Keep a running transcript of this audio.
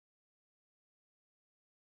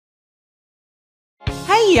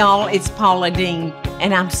Hey y'all, it's Paula Deen,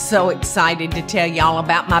 and I'm so excited to tell y'all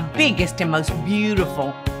about my biggest and most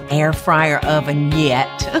beautiful air fryer oven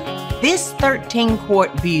yet. This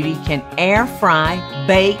 13-quart beauty can air fry,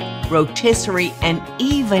 bake, rotisserie, and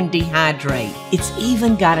even dehydrate. It's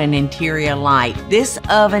even got an interior light. This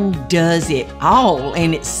oven does it all,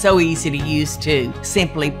 and it's so easy to use too.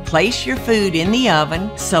 Simply place your food in the oven,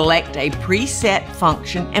 select a preset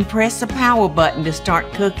function, and press the power button to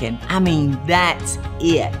start cooking. I mean, that's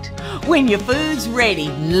it. When your food's ready,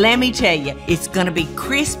 let me tell you, it's gonna be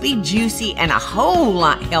crispy, juicy, and a whole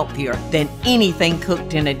lot healthier than anything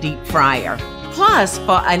cooked in a deep fryer. Plus,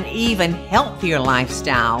 for an even healthier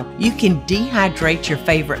lifestyle, you can dehydrate your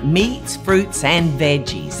favorite meats, fruits, and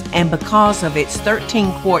veggies. And because of its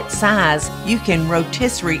 13-quart size, you can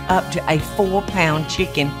rotisserie up to a 4-pound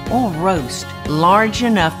chicken or roast, large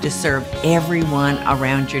enough to serve everyone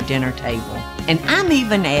around your dinner table. And I'm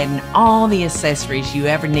even adding all the accessories you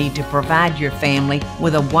ever need to provide your family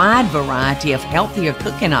with a wide variety of healthier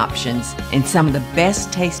cooking options and some of the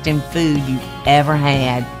best tasting food you've ever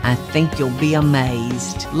had. I think you'll be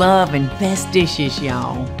amazed. Love and best dishes,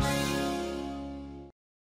 y'all.